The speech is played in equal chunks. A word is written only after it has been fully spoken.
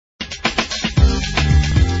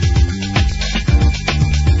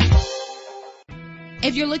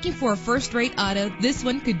If you're looking for a first-rate auto, this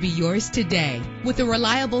one could be yours today. With a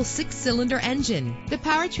reliable 6-cylinder engine, the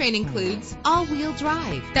powertrain includes all-wheel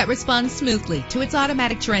drive that responds smoothly to its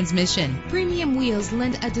automatic transmission. Premium wheels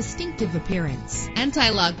lend a distinctive appearance.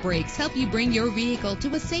 Anti-lock brakes help you bring your vehicle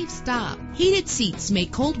to a safe stop. Heated seats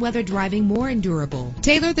make cold weather driving more endurable.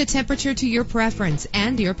 Tailor the temperature to your preference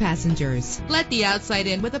and your passengers. Let the outside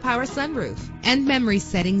in with a power sunroof. And memory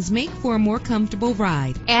settings make for a more comfortable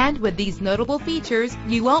ride. And with these notable features,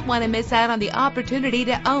 you won't want to miss out on the opportunity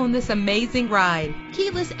to own this amazing ride.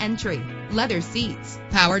 Keyless entry, leather seats,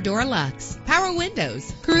 power door locks, power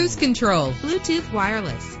windows, cruise control, Bluetooth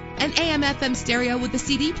wireless, an AM/FM stereo with a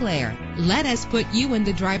CD player. Let us put you in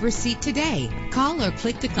the driver's seat today. Call or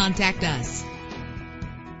click to contact us.